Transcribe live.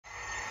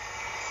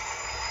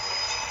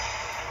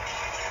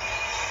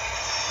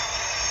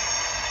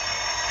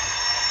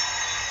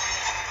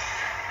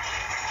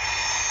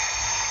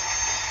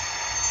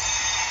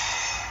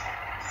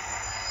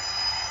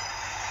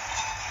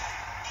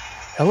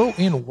Hello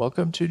and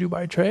welcome to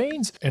Dubai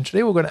Trains, and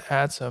today we're going to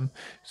add some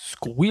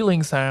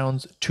squealing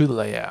sounds to the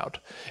layout.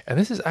 And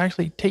this is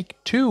actually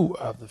take 2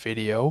 of the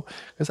video,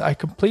 because I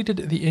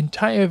completed the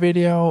entire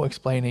video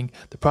explaining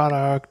the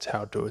product,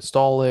 how to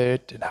install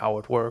it, and how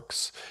it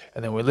works,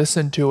 and then we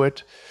listened to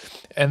it.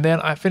 And then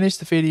I finished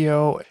the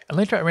video, and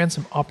later I ran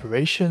some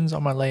operations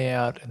on my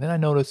layout, and then I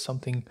noticed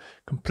something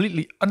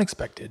completely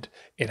unexpected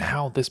in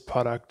how this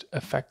product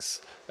affects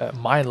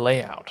my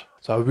layout.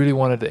 So I really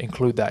wanted to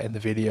include that in the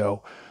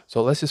video.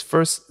 So let's just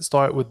first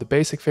start with the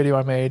basic video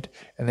I made,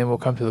 and then we'll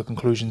come to the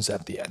conclusions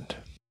at the end.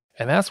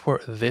 And that's where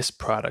this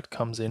product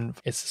comes in.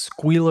 It's a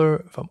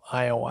Squealer from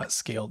Iowa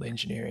Scaled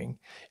Engineering.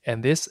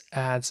 And this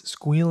adds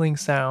squealing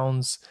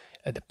sounds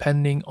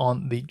depending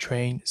on the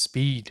train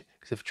speed.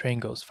 Because if a train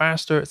goes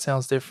faster, it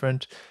sounds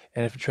different.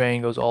 And if a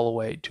train goes all the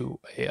way to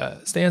a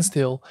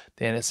standstill,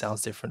 then it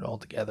sounds different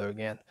altogether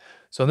again.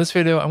 So in this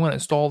video, I'm going to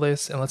install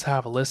this and let's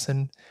have a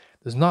listen.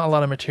 There's not a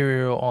lot of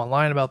material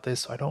online about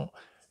this, so I don't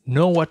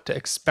know what to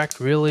expect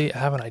really. I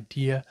have an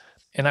idea.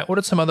 And I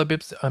ordered some other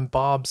bits and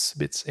bobs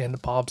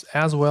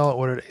as well. I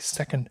ordered a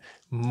second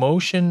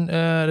motion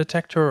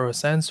detector or a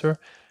sensor,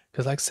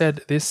 because like I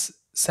said, this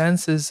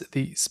senses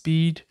the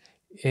speed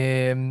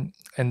and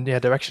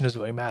direction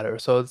doesn't really matter.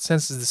 So it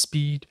senses the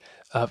speed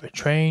of a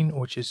train,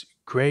 which is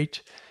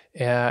great.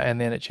 And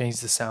then it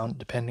changes the sound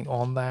depending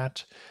on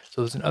that.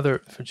 So there's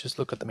another, if you just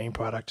look at the main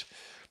product,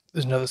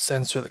 there's another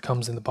sensor that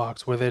comes in the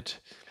box with it.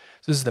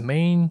 So this is the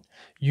main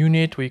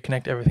unit where you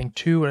connect everything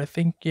to, and I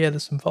think, yeah,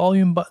 there's some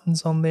volume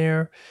buttons on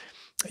there.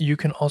 You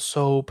can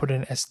also put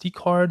in an SD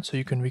card, so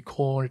you can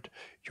record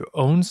your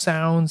own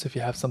sounds if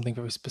you have something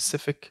very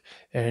specific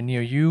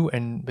near you,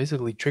 and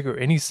basically trigger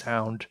any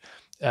sound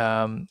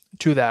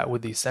to that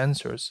with these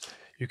sensors.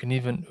 You can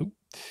even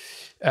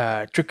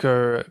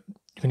trigger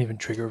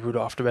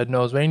Rudolph the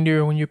Red-Nosed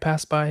Reindeer when you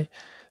pass by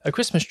a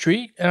Christmas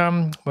tree.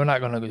 We're not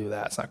gonna do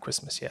that. It's not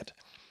Christmas yet.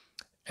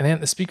 And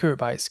then the speaker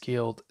by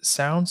Scaled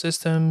Sound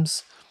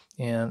Systems,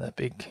 and a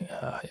big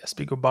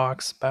speaker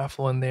box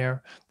baffle in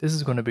there. This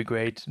is going to be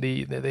great.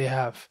 They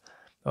have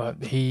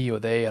he or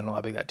they, I don't know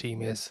how big that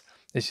team is.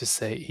 Let's just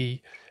say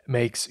he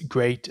makes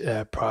great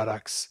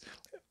products.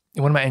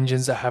 In one of my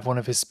engines, I have one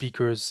of his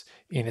speakers,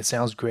 and it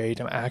sounds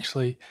great. I'm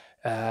actually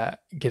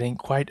getting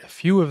quite a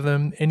few of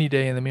them any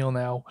day in the mail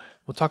now.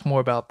 We'll talk more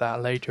about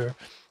that later.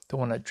 Don't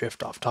want to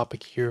drift off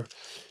topic here.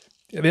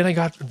 And then I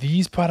got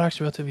these products,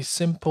 relatively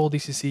simple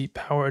DCC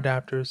power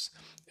adapters.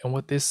 And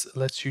what this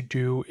lets you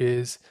do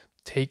is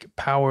take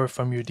power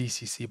from your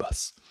DCC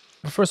bus.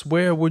 But first,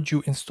 where would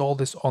you install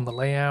this on the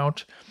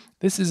layout?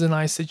 This is a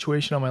nice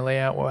situation on my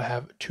layout where I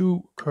have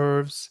 2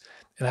 curves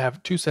and I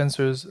have 2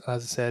 sensors,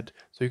 as I said.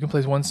 So you can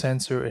place 1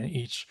 sensor in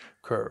each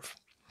curve.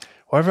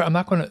 However, I'm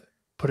not going to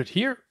put it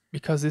here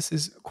because this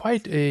is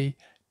quite a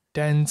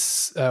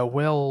dense,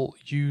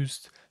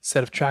 well-used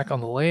set of track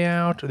on the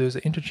layout. There's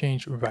an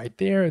interchange right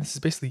there. This is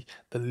basically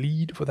the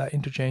lead for that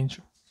interchange.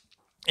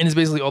 And it's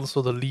basically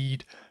also the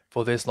lead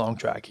for this long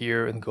track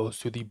here, and goes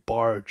to the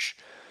barge.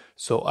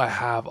 So I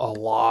have a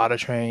lot of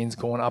trains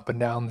going up and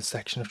down the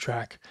section of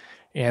track.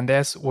 And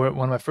that's where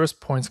one of my first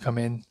points come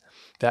in,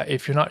 that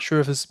if you're not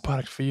sure if this is a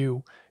product for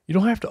you, you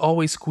don't have to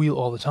always squeal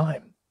all the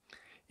time.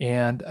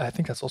 And I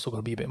think that's also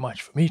going to be a bit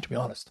much for me, to be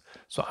honest.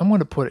 So I'm going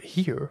to put it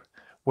here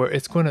where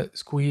it's going to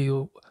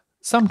squeal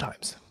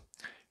sometimes.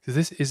 So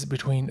this is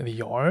between the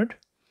yard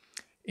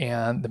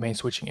and the main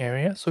switching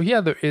area. So yeah,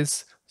 there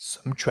is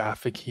some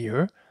traffic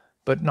here,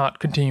 but not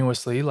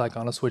continuously like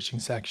on a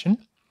switching section.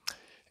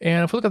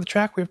 And if we look at the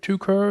track, we have 2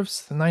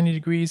 curves, 90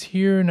 degrees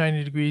here,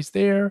 90 degrees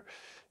there.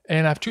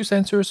 And I have 2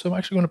 sensors, so I'm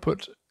actually going to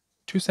put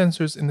 2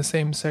 sensors in the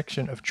same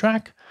section of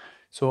track.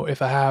 So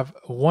if I have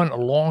one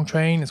long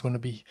train, it's going to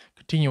be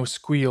continuous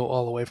squeal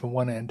all the way from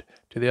one end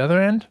to the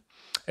other end.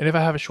 And if I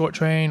have a short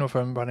train, or if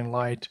I'm running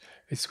light,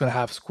 it's going to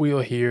have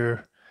squeal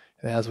here.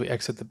 And as we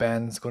exit the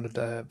bend, it's going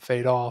to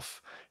fade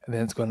off, and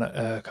then it's going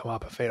to come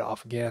up and fade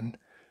off again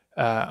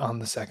on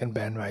the second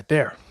bend right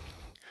there.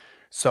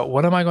 So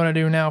what am I going to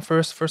do now?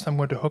 First, I'm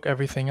going to hook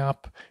everything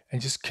up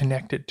and just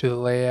connect it to the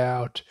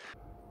layout.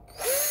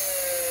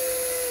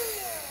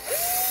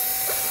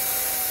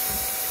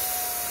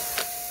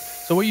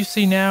 So what you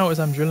see now is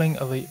I'm drilling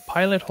the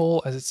pilot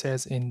hole, as it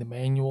says in the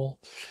manual.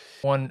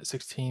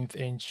 1/16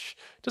 inch.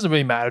 Doesn't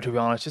really matter, to be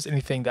honest, just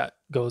anything that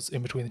goes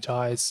in between the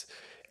ties.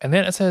 And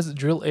then it says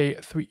drill a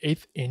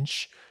 3/8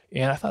 inch,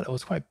 and I thought it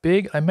was quite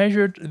big. I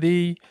measured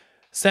the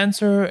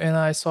sensor and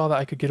I saw that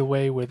I could get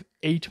away with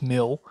 8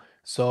 mil.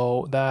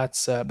 So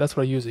that's what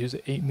I use. I use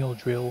an 8 mil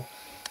drill.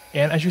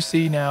 And as you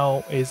see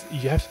now, is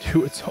you have to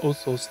do it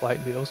so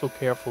slightly, so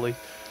carefully,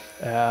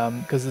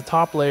 because the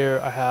top layer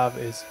I have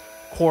is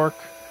cork,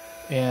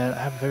 and I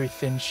have a very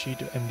thin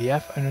sheet of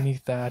MDF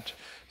underneath that.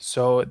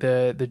 So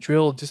the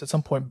drill just at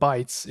some point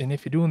bites, and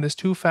if you're doing this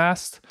too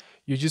fast,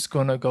 you're just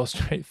gonna go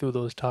straight through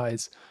those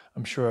ties.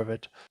 I'm sure of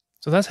it.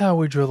 So that's how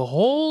we drill the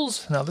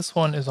holes. Now this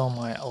one is on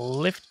my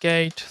lift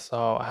gate,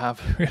 so I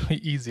have really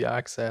easy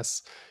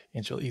access.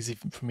 And it's really easy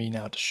for me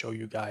now to show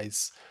you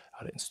guys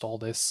how to install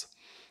this.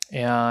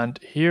 And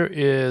here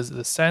is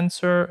the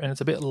sensor, and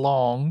it's a bit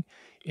long.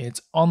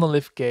 It's on the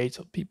lift gate,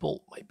 so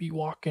people might be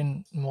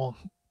walking. Well,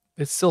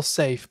 it's still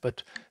safe,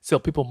 but still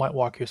people might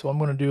walk here. So what I'm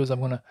going to do is I'm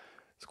going to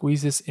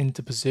squeeze this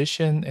into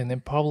position and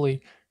then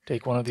probably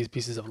take one of these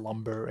pieces of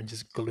lumber and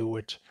just glue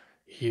it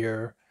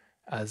here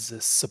as a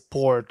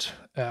support,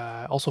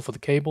 also for the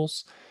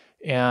cables,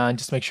 and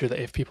just make sure that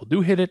if people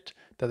do hit it,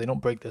 that they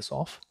don't break this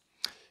off.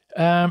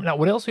 Now,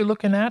 what else are you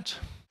looking at?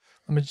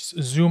 Let me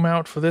just zoom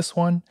out for this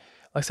one.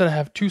 Like I said, I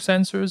have two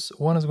sensors.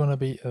 One is going to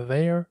be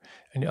there,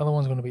 and the other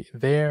one's going to be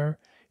there.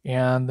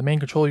 And the main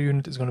control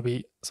unit is going to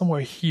be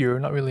somewhere here,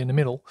 not really in the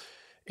middle.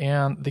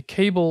 And the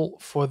cable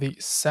for the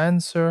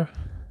sensor,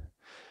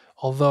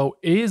 although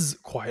is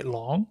quite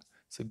long,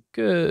 it's a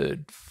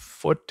good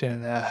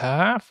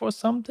 1.5 feet or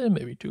something,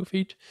 maybe 2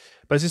 feet,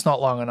 but it's just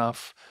not long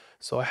enough.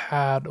 So I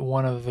had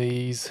one of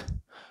these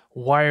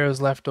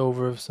wires left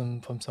over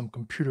from some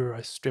computer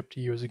I stripped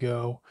years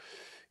ago,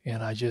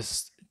 and I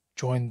just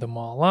joined them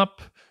all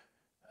up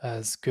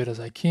as good as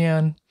I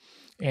can.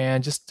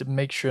 And just to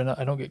make sure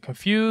I don't get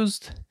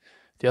confused,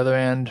 the other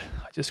end,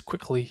 I just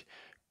quickly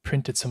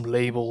printed some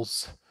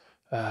labels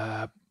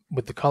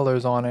with the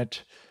colors on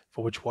it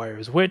for which wire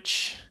is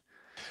which.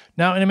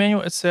 Now in the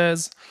manual it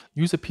says,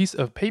 use a piece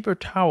of paper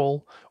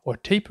towel or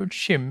tapered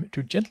shim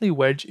to gently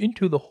wedge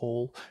into the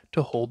hole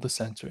to hold the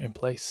sensor in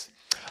place.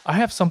 I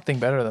have something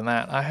better than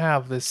that. I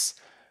have this,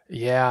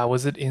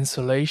 was it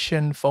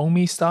insulation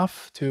foamy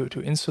stuff to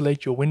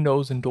insulate your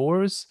windows and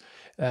doors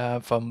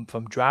from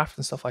draft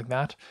and stuff like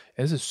that.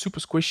 And this is super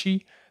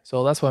squishy,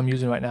 so that's what I'm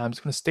using right now. I'm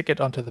just going to stick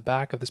it onto the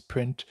back of this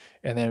print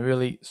and then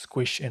really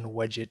squish and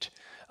wedge it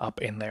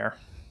up in there.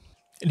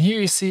 And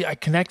here you see I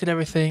connected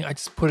everything. I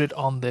just put it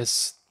on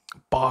this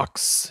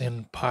box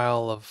and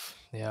pile of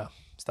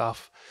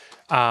stuff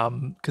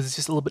because it's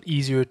just a little bit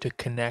easier to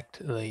connect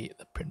the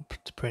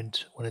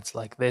print when it's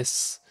like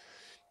this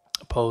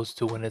opposed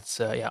to when it's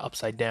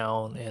upside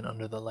down and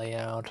under the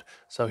layout.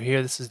 So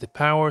here, this is the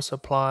power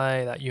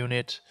supply, that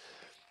unit,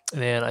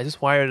 and then I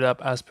just wired it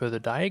up as per the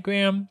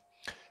diagram.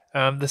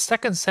 The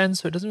second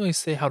sensor doesn't really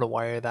say how to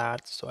wire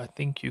that, so I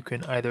think you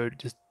can either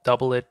just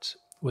double it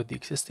with the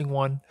existing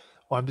one,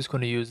 or I'm just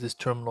going to use this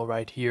terminal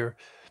right here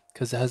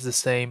because it has the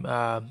same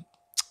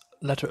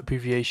letter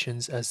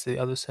abbreviations as the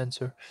other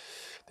sensor.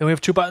 Then we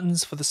have two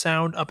buttons for the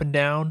sound, up and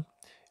down,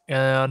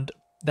 and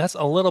that's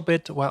a little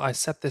bit while I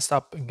set this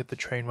up and get the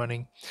train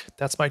running.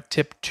 That's my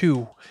tip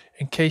 2,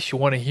 in case you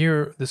want to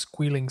hear the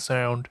squealing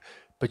sound,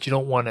 but you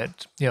don't want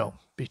it,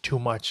 be too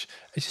much.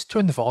 I just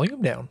turn the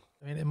volume down.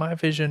 I mean, in my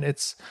vision,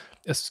 it's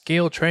a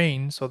scale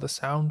train, so the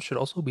sound should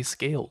also be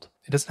scaled.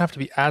 It doesn't have to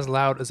be as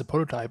loud as a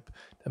prototype.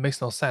 That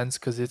makes no sense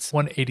because it's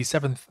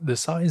 1/87th the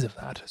size of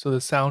that, so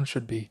the sound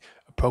should be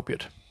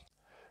appropriate.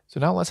 So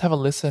now let's have a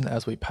listen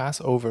as we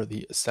pass over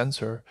the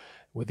sensor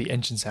with the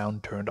engine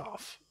sound turned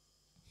off.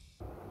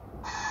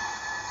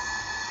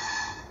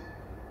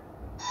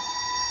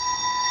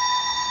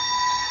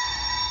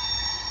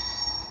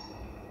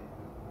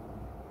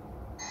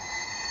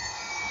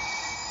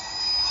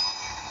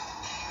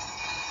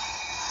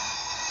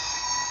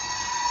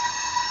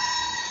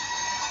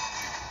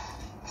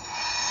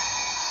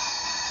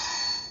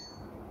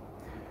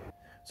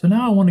 So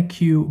now I want to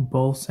cue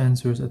both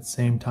sensors at the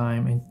same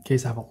time in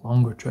case I have a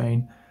longer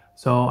train.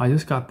 So I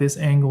just got this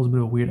angle, it's a bit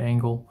of a weird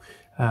angle.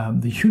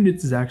 The unit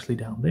is actually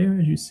down there,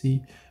 as you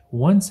see.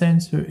 One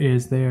sensor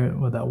is there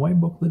where that white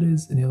booklet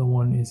is, and the other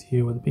one is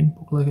here where the pink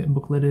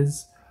booklet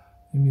is.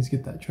 Let me just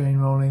get that train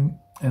rolling.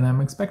 And I'm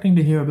expecting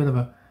to hear a bit of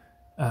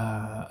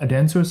a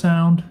denser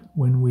sound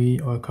when we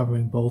are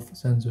covering both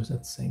sensors at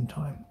the same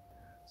time.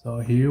 So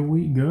here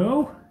we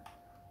go.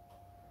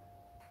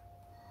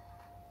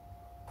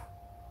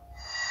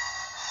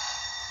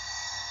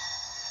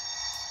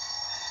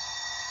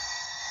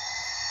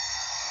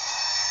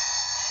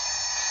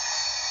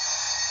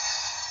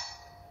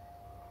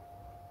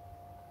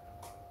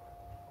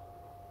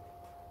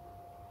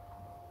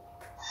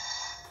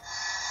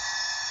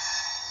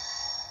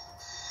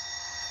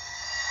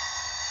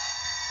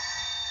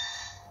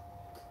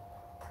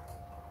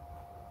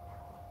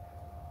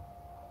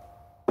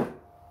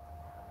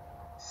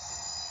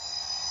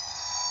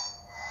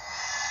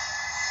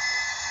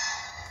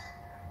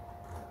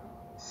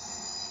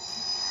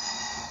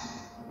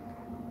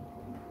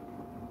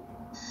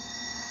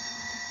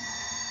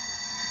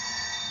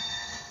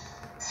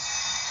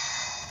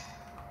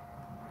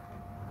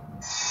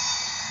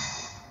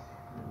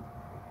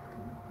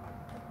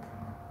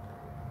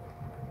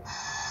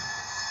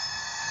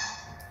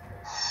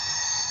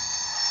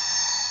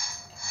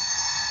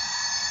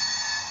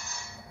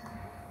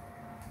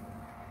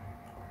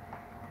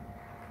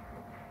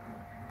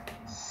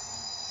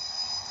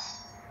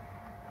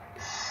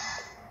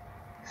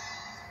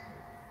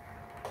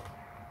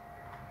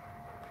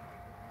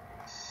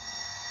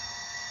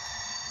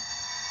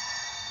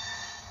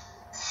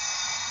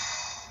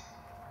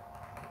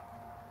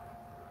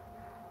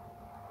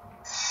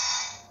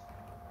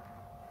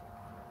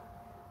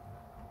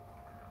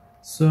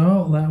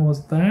 So that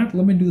was that.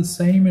 Let me do the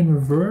same in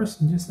reverse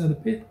and just add a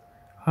bit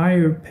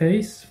higher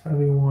pace for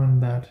everyone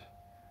that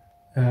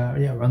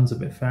runs a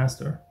bit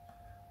faster.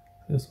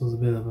 This was a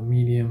bit of a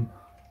medium,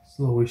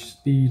 slowish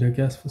speed, I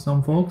guess, for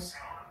some folks.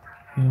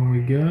 Here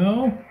we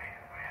go.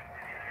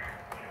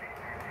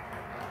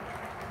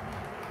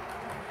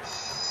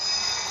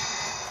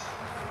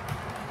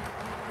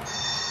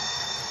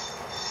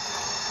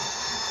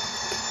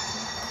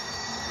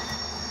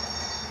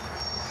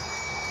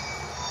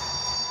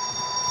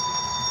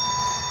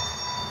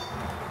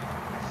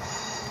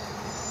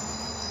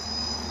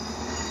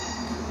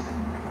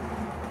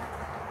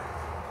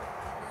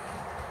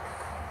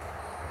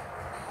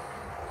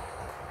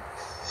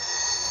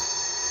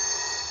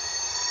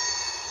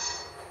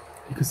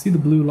 You can see the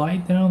blue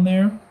light down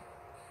there.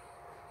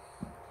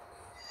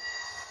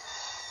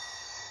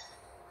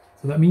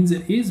 So that means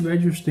it is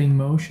registering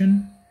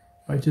motion,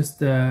 but just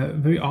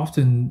very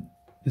often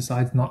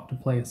decides not to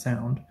play a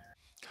sound.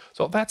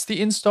 So that's the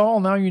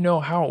install. Now you know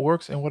how it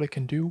works and what it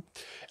can do.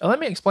 And let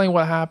me explain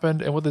what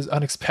happened and what this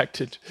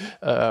unexpected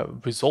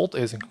result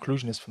is and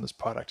conclusion is from this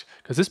product.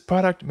 Because this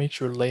product makes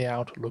your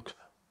layout look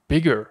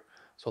bigger.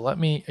 So let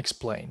me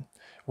explain.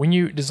 When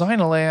you design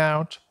a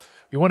layout,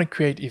 you want to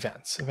create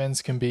events.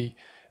 Events can be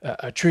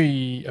a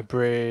tree, a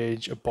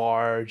bridge, a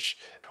barge,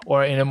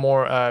 or in a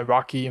more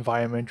rocky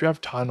environment, you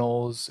have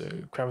tunnels,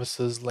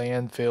 crevices,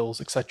 landfills,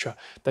 etc.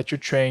 that your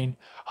train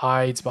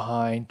hides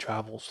behind,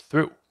 travels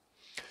through.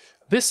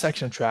 This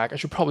section of track,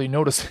 as you probably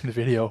noticed in the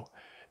video,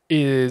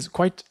 is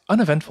quite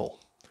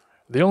uneventful.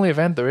 The only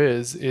event there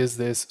is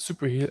this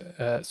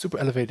super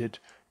elevated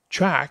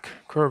track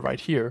curve right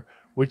here,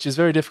 which is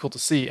very difficult to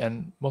see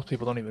and most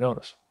people don't even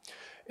notice.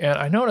 And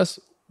I notice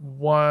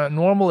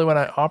normally when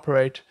I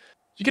operate,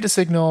 you get a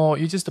signal,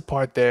 you just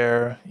depart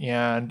there,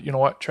 and you know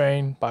what,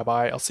 train,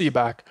 bye-bye, I'll see you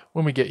back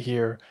when we get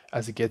here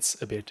as it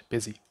gets a bit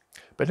busy.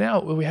 But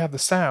now when we have the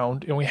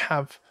sound and we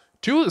have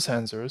two of the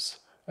sensors,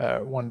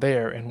 one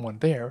there and one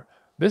there,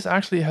 this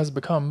actually has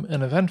become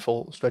an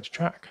eventful stretch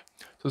track.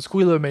 So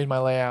Squealer made my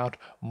layout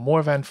more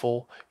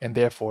eventful and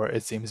therefore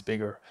it seems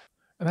bigger.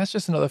 And that's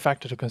just another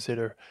factor to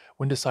consider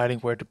when deciding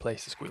where to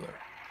place the Squealer.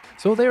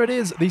 So there it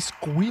is, the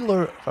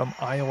Squealer from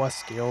Iowa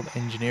Scaled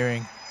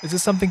Engineering. Is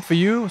this something for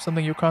you?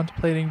 Something you're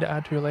contemplating to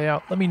add to your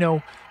layout? Let me know.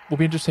 It will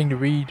be interesting to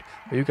read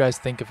what you guys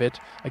think of it.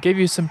 I gave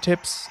you some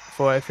tips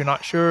for if you're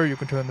not sure, you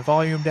can turn the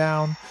volume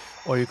down,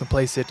 or you can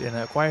place it in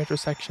a quieter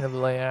section of the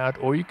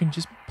layout, or you can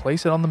just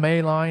place it on the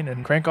main line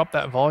and crank up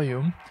that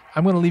volume.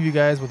 I'm going to leave you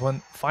guys with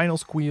one final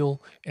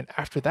squeal, and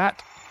after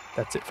that,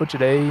 that's it for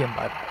today, and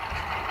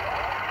bye-bye.